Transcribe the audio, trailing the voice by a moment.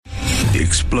The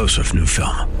explosive new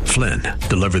film, Flynn,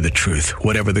 deliver the truth,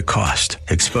 whatever the cost,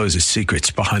 exposes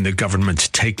secrets behind the government's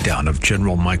takedown of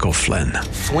General Michael Flynn.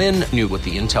 Flynn knew what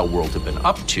the intel world had been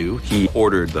up to. He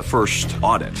ordered the first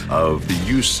audit of the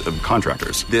use of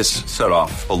contractors. This set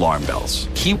off alarm bells.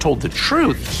 He told the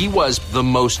truth. He was the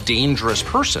most dangerous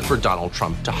person for Donald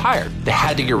Trump to hire. They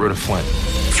had to get rid of Flynn.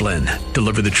 Flynn,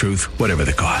 deliver the truth, whatever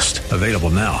the cost. Available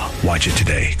now. Watch it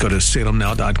today. Go to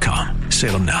salemnow.com.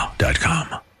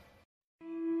 salemnow.com.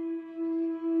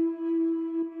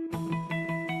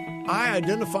 I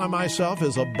identify myself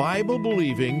as a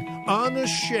Bible-believing,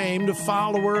 unashamed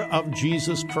follower of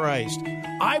Jesus Christ.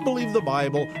 I believe the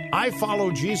Bible, I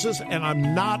follow Jesus, and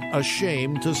I'm not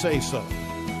ashamed to say so.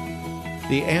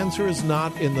 The answer is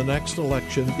not in the next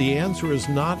election. The answer is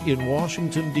not in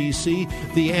Washington, D.C.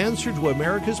 The answer to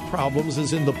America's problems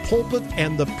is in the pulpit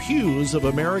and the pews of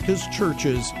America's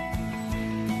churches.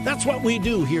 That's what we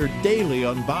do here daily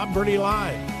on Bob Burney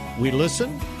Live. We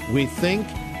listen, we think,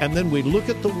 and then we look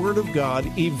at the Word of God,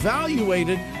 evaluate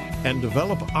it, and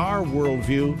develop our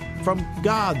worldview from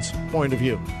God's point of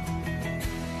view.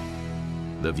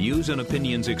 The views and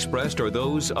opinions expressed are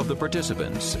those of the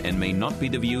participants and may not be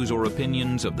the views or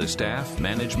opinions of the staff,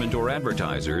 management, or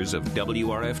advertisers of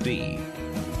WRFD.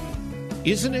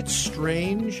 Isn't it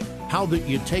strange how that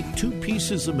you take two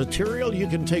pieces of material, you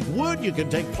can take wood, you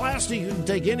can take plastic, you can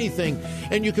take anything,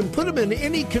 and you can put them in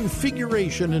any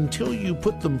configuration until you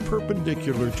put them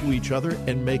perpendicular to each other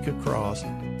and make a cross.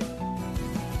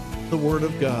 The Word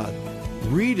of God.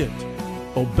 Read it.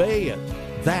 Obey it.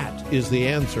 That is the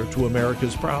answer to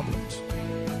America's problems.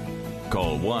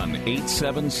 Call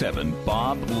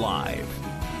 1-877-BOB-LIVE.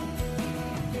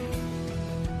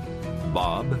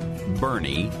 Bob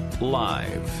Burney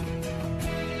Live.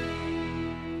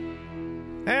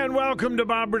 And welcome to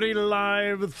Bob Burney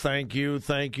Live. Thank you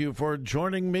for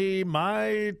joining me.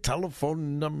 My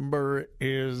telephone number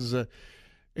is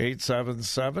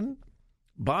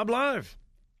 877-BOB-LIVE.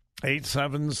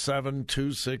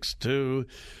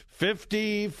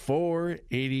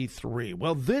 877-262-5483.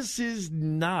 Well, this is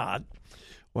not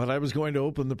what I was going to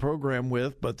open the program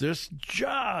with, but this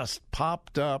just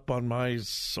popped up on my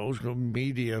social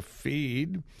media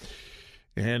feed,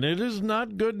 and it is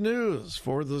not good news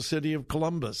for the city of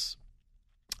Columbus.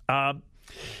 The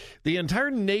entire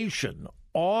nation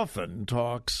often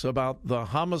talks about the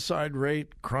homicide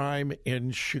rate, crime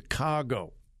in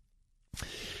Chicago.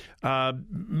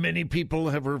 Many people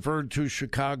have referred to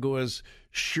Chicago as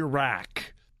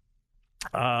Chirac.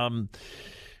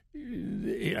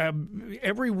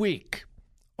 Every week,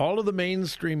 all of the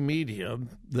mainstream media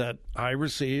that I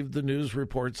receive, the news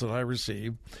reports that I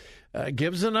receive,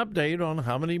 gives an update on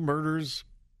how many murders,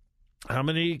 how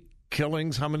many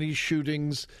killings, how many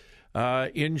shootings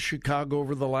in Chicago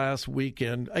over the last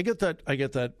weekend. I get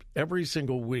that every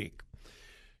single week.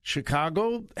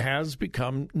 Chicago has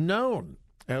become known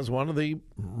as one of the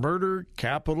murder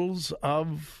capitals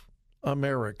of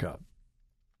America.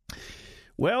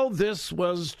 Well, this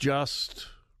was just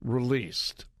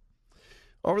released.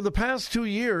 Over the past 2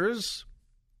 years,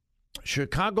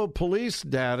 Chicago police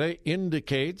data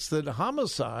indicates that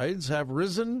homicides have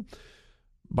risen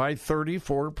by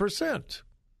 34%.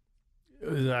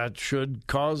 That should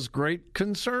cause great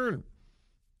concern.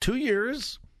 2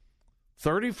 years,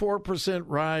 34%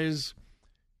 rise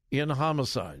in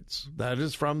homicides. That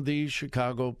is from the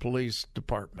Chicago Police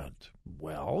Department.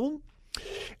 Well,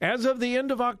 as of the end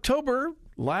of October,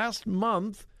 last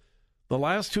month, the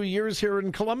last 2 years here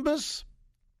in Columbus,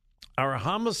 our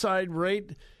homicide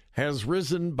rate has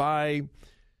risen by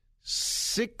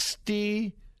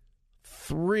 63%.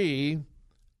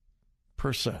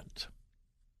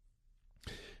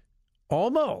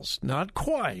 Almost, not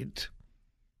quite,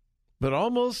 but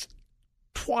almost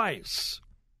twice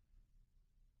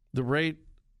the rate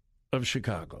of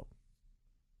Chicago.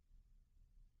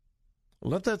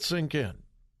 Let that sink in.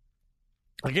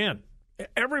 Again,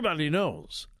 everybody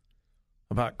knows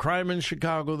about crime in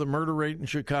Chicago, the murder rate in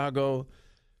Chicago.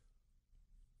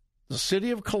 The city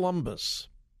of Columbus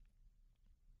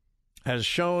has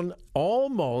shown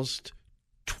almost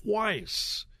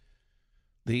twice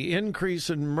the increase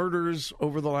in murders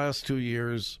over the last 2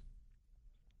 years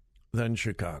than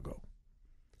Chicago.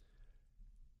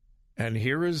 And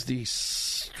here is the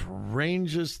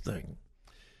strangest thing.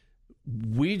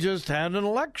 We just had an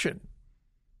election.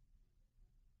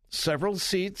 Several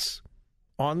seats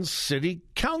on city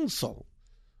council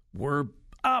were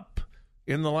up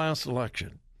in the last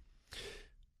election.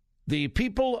 The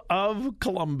people of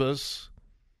Columbus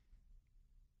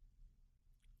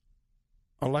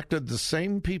elected the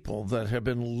same people that have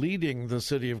been leading the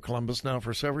city of Columbus now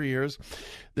for several years.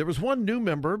 There was one new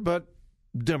member, but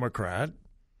Democrat,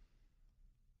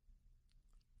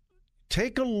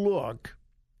 take a look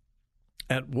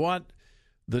at what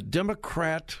the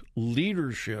Democrat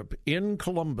leadership in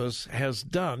Columbus has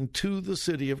done to the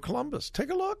city of Columbus. Take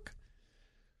a look.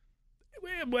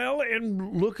 Well,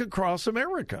 and look across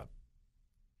America.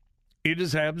 It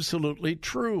is absolutely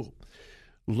true.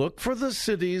 Look for the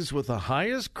cities with the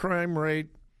highest crime rate,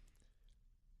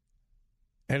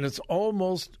 and it's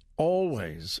almost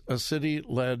always a city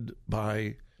led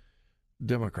by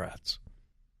Democrats.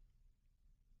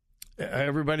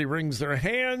 Everybody wrings their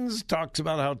hands, talks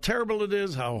about how terrible it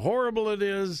is, how horrible it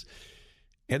is,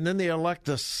 and then they elect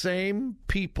the same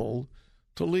people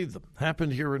to lead them.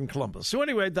 Happened here in Columbus. So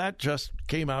anyway, that just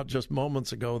came out just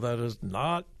moments ago. That is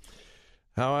not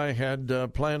how I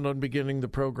had planned on beginning the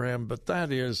program, but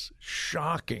that is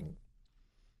shocking.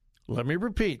 Let me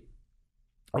repeat.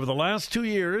 Over the last 2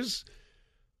 years,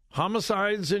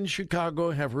 homicides in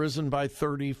Chicago have risen by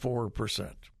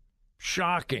 34%.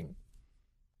 Shocking.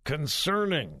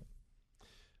 Concerning.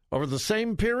 Over the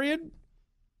same period,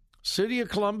 City of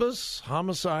Columbus,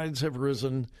 homicides have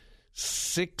risen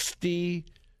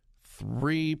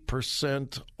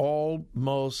 63%,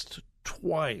 almost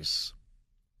twice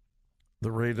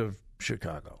the rate of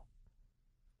Chicago.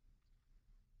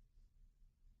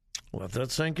 Let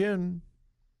that sink in.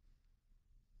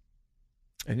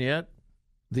 And yet,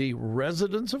 the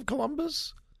residents of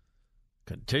Columbus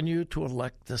continue to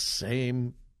elect the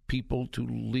same people to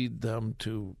lead them,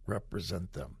 to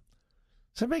represent them.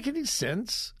 Does that make any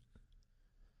sense?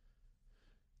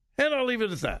 And I'll leave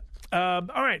it at that.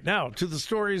 All right, now to the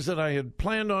stories that I had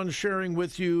planned on sharing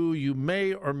with you. You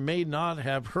may or may not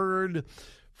have heard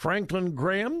Franklin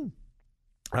Graham,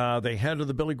 the head of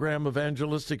the Billy Graham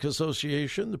Evangelistic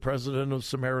Association, the president of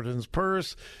Samaritan's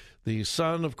Purse, the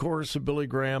son, of course, of Billy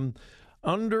Graham,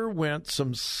 underwent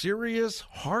some serious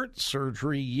heart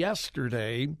surgery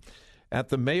yesterday at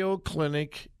the Mayo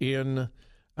Clinic in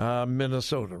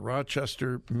Minnesota,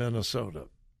 Rochester, Minnesota.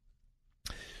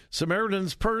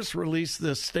 Samaritan's Purse released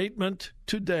this statement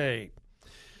today.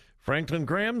 Franklin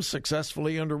Graham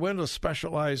successfully underwent a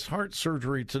specialized heart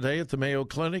surgery today at the Mayo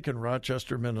Clinic in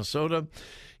Rochester, Minnesota.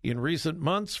 In recent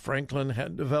months, Franklin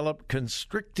had developed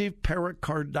constrictive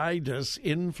pericarditis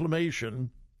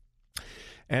inflammation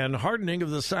and hardening of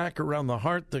the sac around the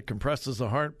heart that compresses the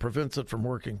heart, prevents it from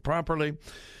working properly.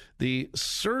 The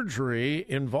surgery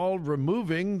involved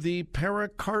removing the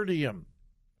pericardium.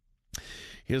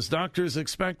 His doctors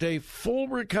expect a full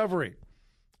recovery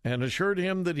and assured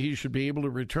him that he should be able to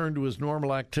return to his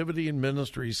normal activity and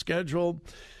ministry schedule.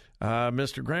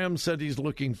 Mr. Graham said he's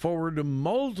looking forward to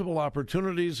multiple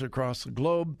opportunities across the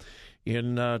globe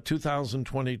in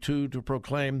 2022 to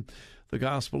proclaim the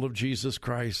gospel of Jesus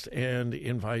Christ and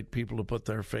invite people to put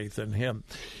their faith in him.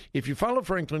 If you follow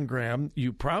Franklin Graham,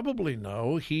 you probably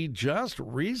know he just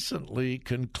recently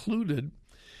concluded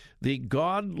the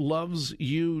God Loves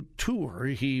You tour.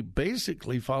 He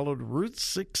basically followed Route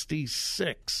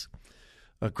 66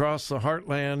 across the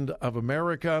heartland of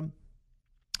America.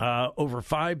 Over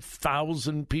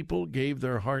 5,000 people gave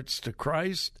their hearts to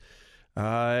Christ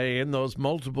in those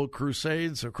multiple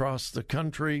crusades across the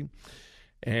country.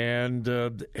 And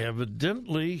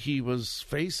evidently he was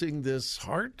facing this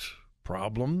heart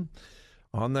problem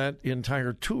on that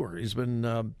entire tour. He's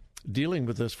been dealing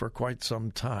with this for quite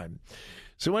some time.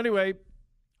 So anyway,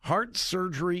 heart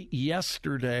surgery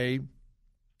yesterday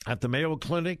at the Mayo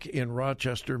Clinic in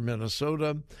Rochester,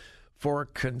 Minnesota for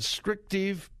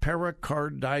constrictive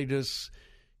pericarditis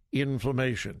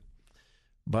inflammation.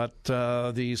 But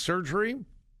the surgery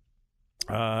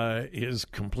was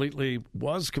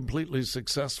completely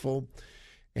successful,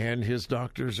 and his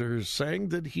doctors are saying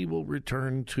that he will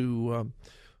return to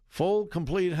full,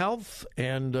 complete health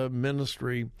and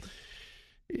ministry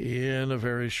in a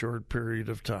very short period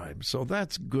of time. So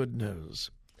that's good news.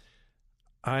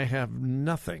 I have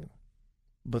nothing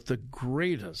but the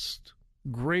greatest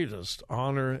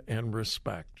honor and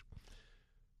respect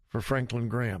for Franklin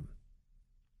Graham.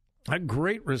 I have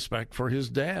great respect for his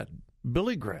dad,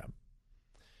 Billy Graham.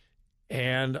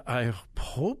 And I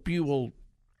hope you will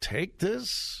take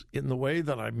this in the way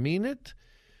that I mean it.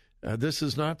 This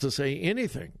is not to say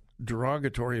anything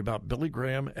derogatory about Billy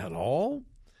Graham at all.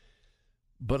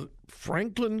 But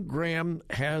Franklin Graham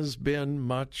has been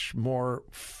much more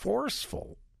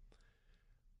forceful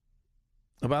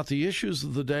about the issues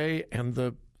of the day and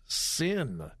the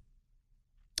sin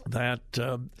that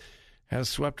has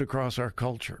swept across our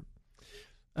culture.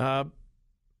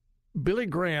 Billy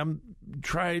Graham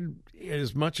tried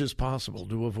as much as possible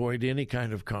to avoid any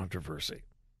kind of controversy.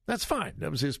 That's fine. That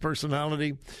was his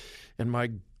personality. And my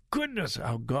goodness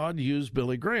how God used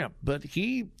Billy Graham. But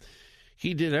he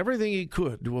did everything he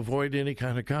could to avoid any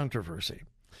kind of controversy.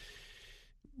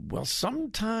 Well,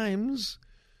 sometimes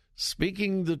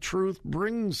speaking the truth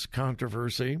brings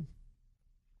controversy.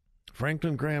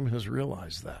 Franklin Graham has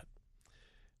realized that.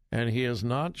 And he has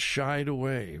not shied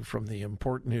away from the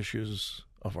important issues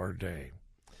of our day.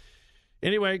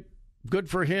 Anyway, good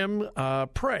for him.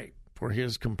 Pray for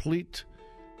his complete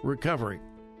recovery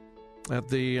at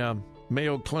the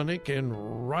Mayo Clinic in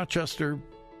Rochester,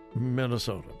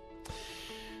 Minnesota.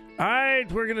 All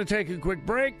right, we're going to take a quick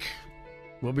break.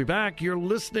 We'll be back. You're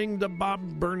listening to Bob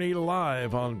Burney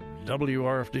Live on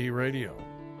WRFD Radio.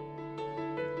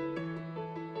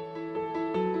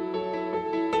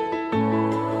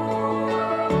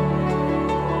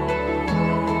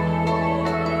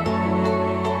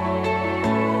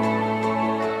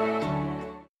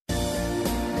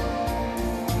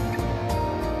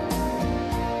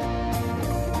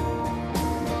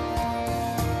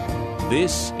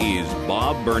 This is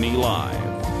Bob Burney Live.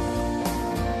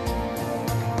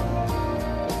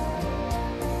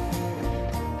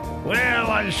 Well,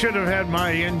 I should have had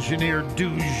my engineer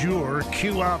du jour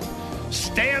cue up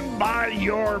Stand By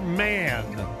Your Man.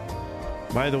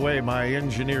 By the way, my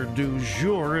engineer du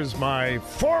jour is my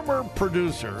former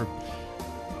producer,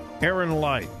 Aaron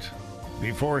Light,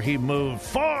 before he moved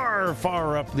far,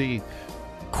 far up the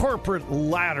corporate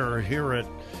ladder here at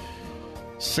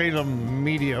Salem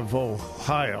Media of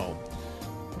Ohio.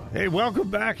 Hey,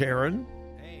 welcome back, Aaron.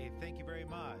 Hey, thank you very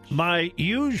much. My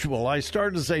usual, I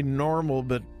started to say normal,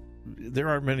 but there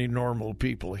aren't many normal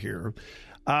people here.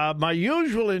 My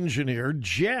usual engineer,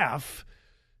 Jeff,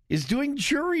 is doing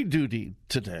jury duty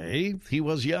today. He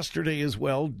was yesterday as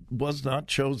well, was not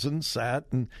chosen, sat.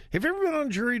 And have you ever been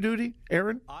on jury duty,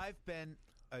 Aaron? I've been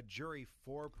a jury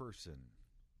foreperson.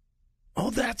 Oh,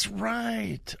 that's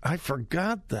right. I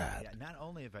forgot that. Yeah, not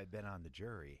only have I been on the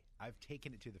jury, I've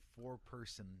taken it to the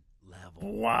four-person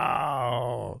level.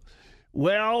 Wow.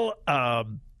 Well, now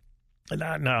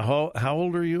how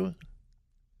old are you?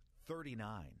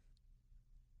 39.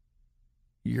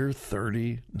 You're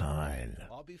 39.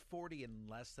 I'll be 40 in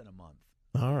less than a month.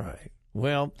 All right.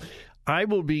 Well, I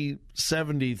will be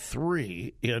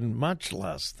 73 in much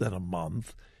less than a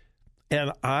month,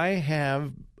 and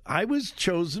I was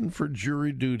chosen for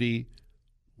jury duty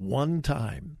one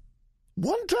time.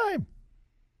 One time.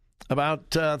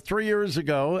 About 3 years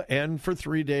ago, and for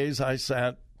 3 days I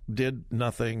sat, did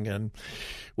nothing. And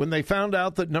when they found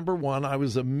out that, number one, I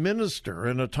was a minister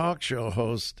and a talk show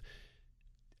host,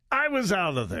 I was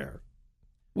out of there.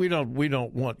 We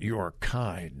don't want your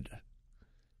kind.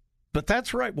 But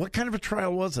that's right. What kind of a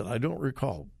trial was it? I don't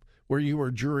recall. Where you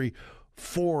were jury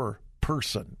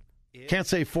four-person. Can't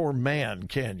say four-man,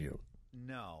 can you?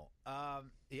 No.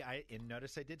 And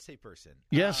notice I did say person.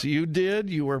 Yes, you did.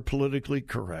 You were politically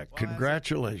correct. Well,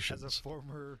 congratulations. As a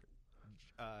former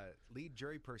lead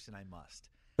jury person, I must.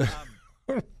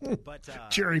 But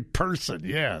jury person,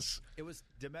 yes. It was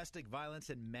domestic violence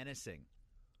and menacing.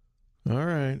 All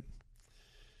right.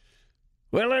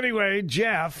 Well, anyway,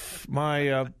 Jeff,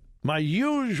 my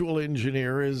usual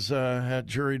engineer, is at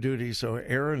jury duty, so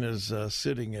Aaron is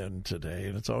sitting in today,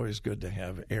 and it's always good to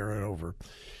have Aaron over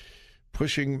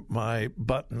pushing my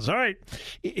buttons. All right.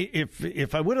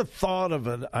 If I would have thought of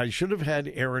it, I should have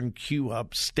had Aaron cue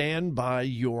up Stand By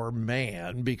Your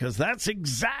Man, because that's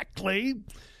exactly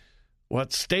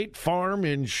what State Farm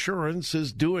Insurance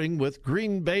is doing with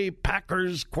Green Bay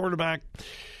Packers quarterback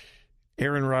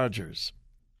Aaron Rodgers.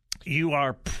 You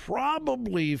are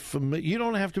probably familiar. You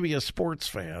don't have to be a sports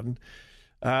fan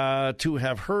to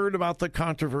have heard about the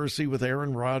controversy with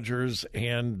Aaron Rodgers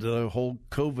and the whole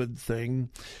COVID thing.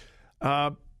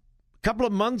 A couple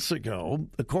of months ago,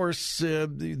 of course,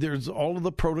 there's all of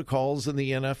the protocols in the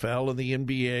NFL and the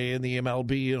NBA and the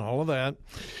MLB and all of that.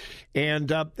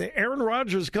 And Aaron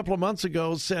Rodgers a couple of months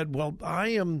ago said, well, I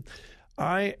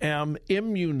am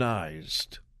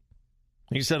immunized.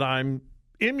 He said, I'm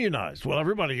immunized. Well,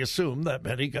 everybody assumed that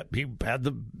meant he had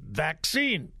the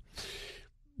vaccine.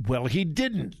 Well, he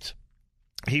didn't.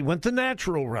 He went the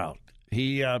natural route.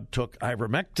 He took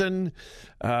ivermectin,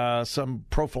 some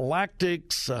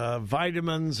prophylactics,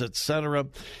 vitamins, etc.,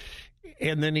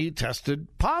 and then he tested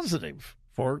positive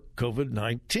for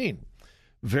COVID-19.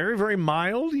 Very, very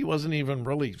mild. He wasn't even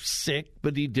really sick,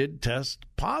 but he did test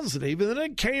positive, and then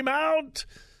it came out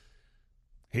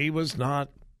he was not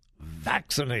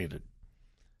vaccinated.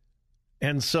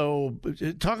 And so,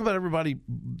 talk about everybody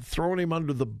throwing him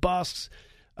under the bus.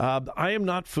 I am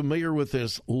not familiar with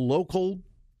this local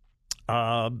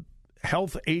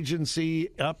health agency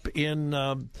up in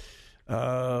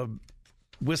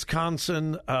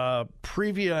Wisconsin,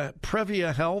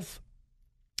 Previa Health,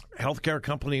 healthcare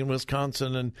company in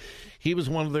Wisconsin, and he was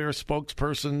one of their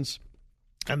spokespersons.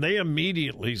 And they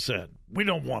immediately said, we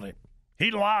don't want him.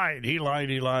 He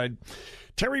lied.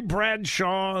 Terry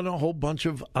Bradshaw and a whole bunch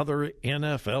of other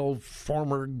NFL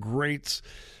former greats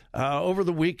over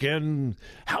the weekend.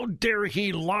 How dare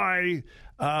he lie?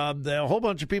 A whole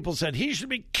bunch of people said he should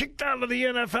be kicked out of the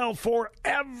NFL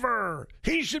forever.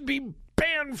 He should be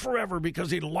banned forever because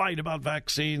he lied about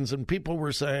vaccines. And people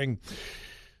were saying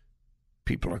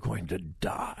people are going to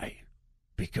die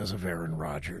because of Aaron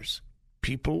Rodgers.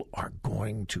 People are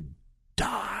going to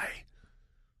die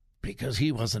because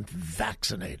he wasn't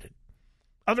vaccinated.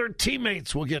 Other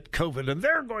teammates will get COVID, and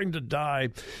they're going to die.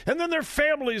 And then their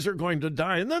families are going to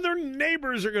die. And then their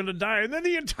neighbors are going to die. And then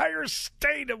the entire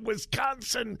state of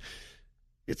Wisconsin,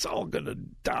 it's all going to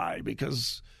die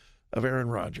because of Aaron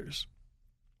Rodgers.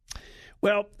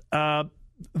 Well,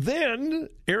 then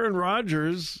Aaron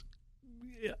Rodgers,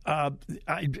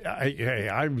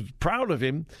 I'm proud of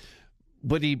him,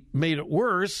 but he made it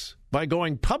worse by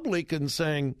going public and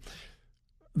saying,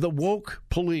 the woke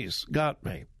police got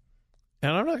me.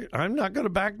 And I'm not going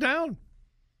to back down.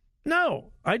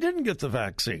 No, I didn't get the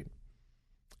vaccine.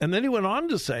 And then he went on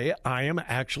to say, I am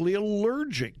actually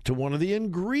allergic to one of the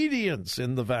ingredients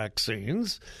in the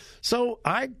vaccines. So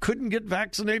I couldn't get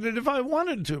vaccinated if I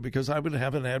wanted to because I would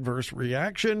have an adverse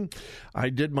reaction. I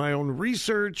did my own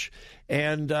research.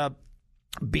 And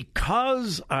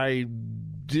because I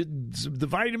did the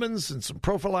vitamins and some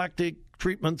prophylactic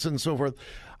treatments and so forth,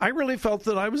 I really felt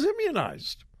that I was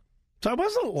immunized. So I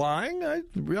wasn't lying.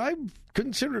 I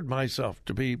considered myself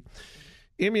to be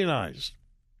immunized.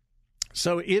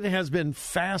 So it has been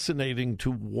fascinating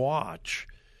to watch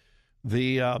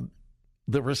the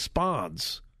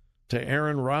response to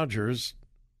Aaron Rodgers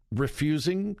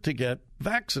refusing to get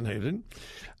vaccinated.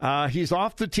 He's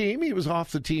off the team. He was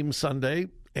off the team Sunday,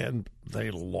 and they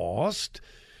lost.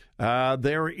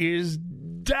 There is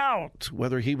doubt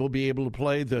whether he will be able to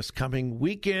play this coming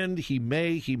weekend. He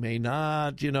may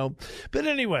not, But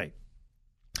anyway,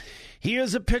 he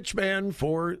is a pitchman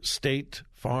for State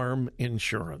Farm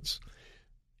Insurance.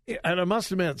 And I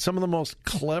must admit, some of the most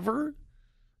clever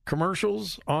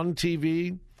commercials on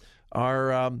TV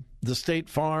are the State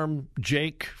Farm,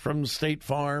 Jake from State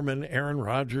Farm, and Aaron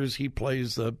Rodgers. He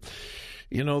plays the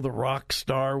rock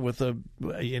star with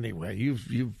anyway,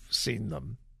 you've seen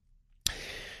them.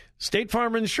 State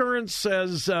Farm Insurance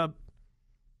says,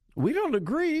 we don't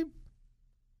agree,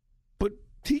 but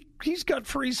he's got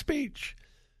free speech.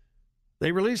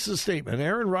 They released a statement.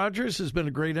 Aaron Rodgers has been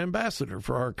a great ambassador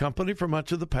for our company for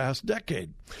much of the past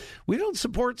decade. We don't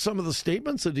support some of the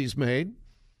statements that he's made,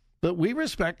 but we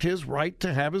respect his right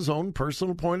to have his own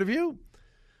personal point of view.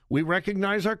 We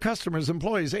recognize our customers,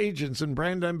 employees, agents, and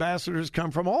brand ambassadors come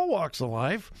from all walks of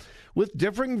life with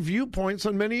differing viewpoints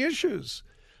on many issues.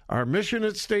 Our mission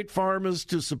at State Farm is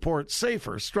to support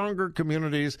safer, stronger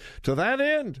communities. To that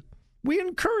end, we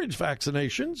encourage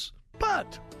vaccinations,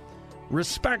 but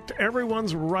respect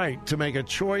everyone's right to make a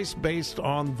choice based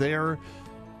on their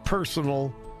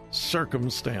personal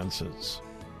circumstances.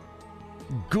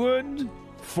 Good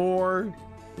for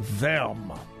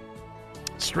them.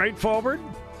 Straightforward,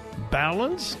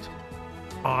 balanced,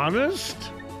 honest.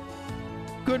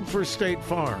 Good for State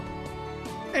Farm.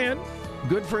 And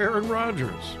good for Aaron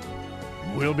Rodgers.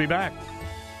 We'll be back.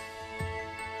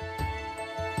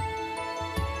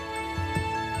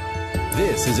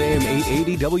 This is AM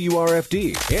 880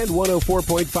 WRFD and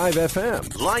 104.5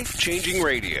 FM. Life-changing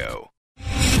radio.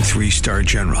 3-star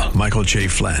General Michael J.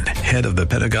 Flynn, head of the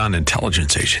Pentagon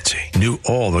Intelligence Agency, knew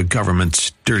all the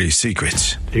government's dirty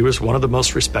secrets. He was one of the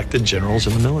most respected generals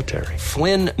in the military.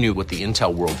 Flynn knew what the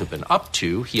intel world had been up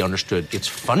to. He understood its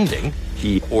funding.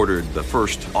 He ordered the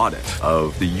first audit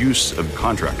of the use of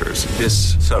contractors.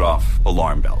 This set off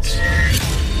alarm bells.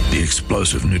 The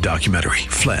explosive new documentary,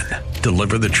 Flynn,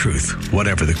 Deliver the Truth,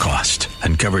 Whatever the Cost,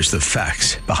 uncovers the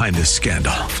facts behind this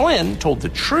scandal. Flynn told the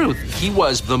truth. He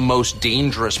was the most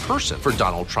dangerous person for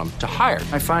Donald Trump to hire.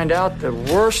 I find out the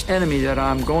worst enemy that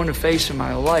I'm going to face in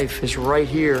my life is right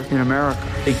here in America.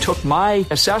 They took my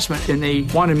assessment and they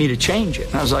wanted me to change it.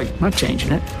 And I was like, I'm not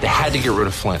changing it. They had to get rid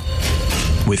of Flynn.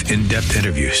 With in-depth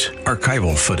interviews,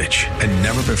 archival footage, and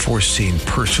never-before-seen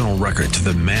personal records of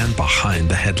the man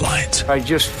behind the headlines. I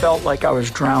just felt like I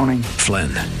was drowning. Flynn,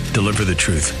 Deliver the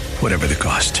Truth, Whatever the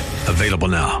Cost. Available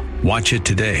now. Watch it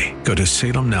today. Go to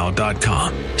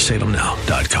salemnow.com.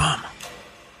 salemnow.com.